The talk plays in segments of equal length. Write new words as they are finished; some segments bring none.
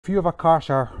If you have a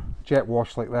Karcher jet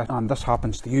wash like this and this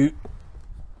happens to you,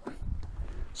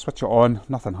 switch it on,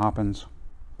 nothing happens.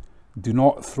 Do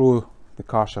not throw the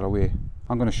Karcher away.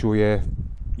 I'm going to show you,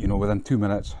 within 2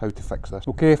 minutes how to fix this.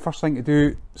 Okay, first thing to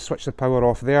do, switch the power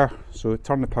off there. So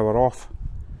turn the power off.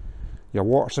 Your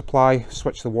water supply,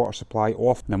 switch the water supply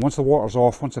off. And then once the water's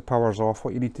off, once the power's off,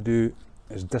 what you need to do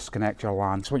is disconnect your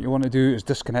lance. So what you want to do is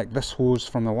disconnect this hose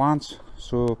from the lance.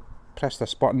 So press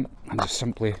this button and just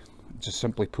simply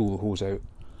pull the hose out.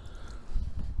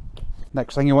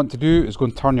 Next thing you want to do is go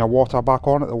and turn your water back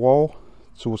on at the wall.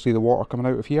 So we'll see the water coming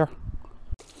out of here.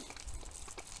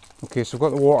 Okay, so we've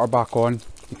got the water back on.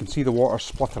 You can see the water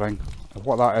spluttering. And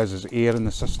what that is air in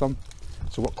the system.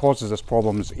 So what causes this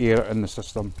problem is air in the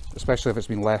system, especially if it's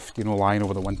been left, lying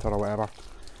over the winter or whatever.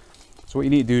 So what you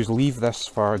need to do is leave this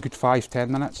for a good 5-10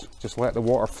 minutes. Just let the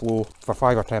water flow for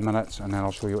 5 or 10 minutes and then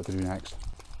I'll show you what to do next.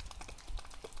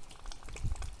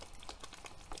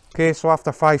 Okay, so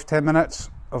after 5-10 minutes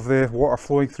of the water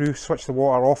flowing through, switch the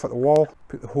water off at the wall,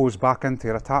 put the hose back into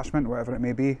your attachment, whatever it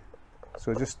may be.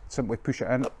 So just simply push it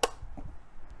in,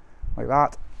 like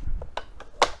that.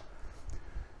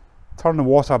 Turn the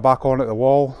water back on at the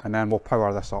wall and then we'll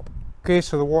power this up. Okay,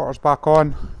 so the water's back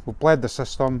on, we've bled the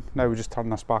system, now we just turn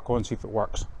this back on, see if it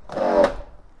works.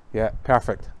 Yeah,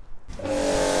 perfect.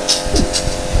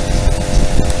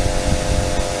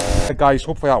 Guys,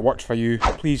 hopefully that works for you.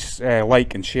 Please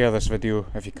like and share this video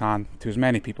if you can to as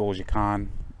many people as you can,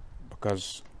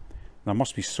 because there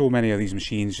must be so many of these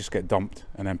machines just get dumped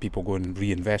and then people go and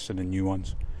reinvest in new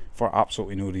ones for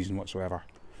absolutely no reason whatsoever.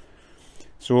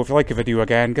 So if you like the video,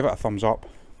 again, give it a thumbs up.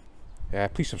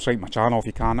 Please subscribe to my channel if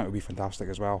you can, that would be fantastic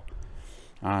as well.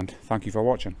 And thank you for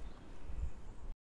watching.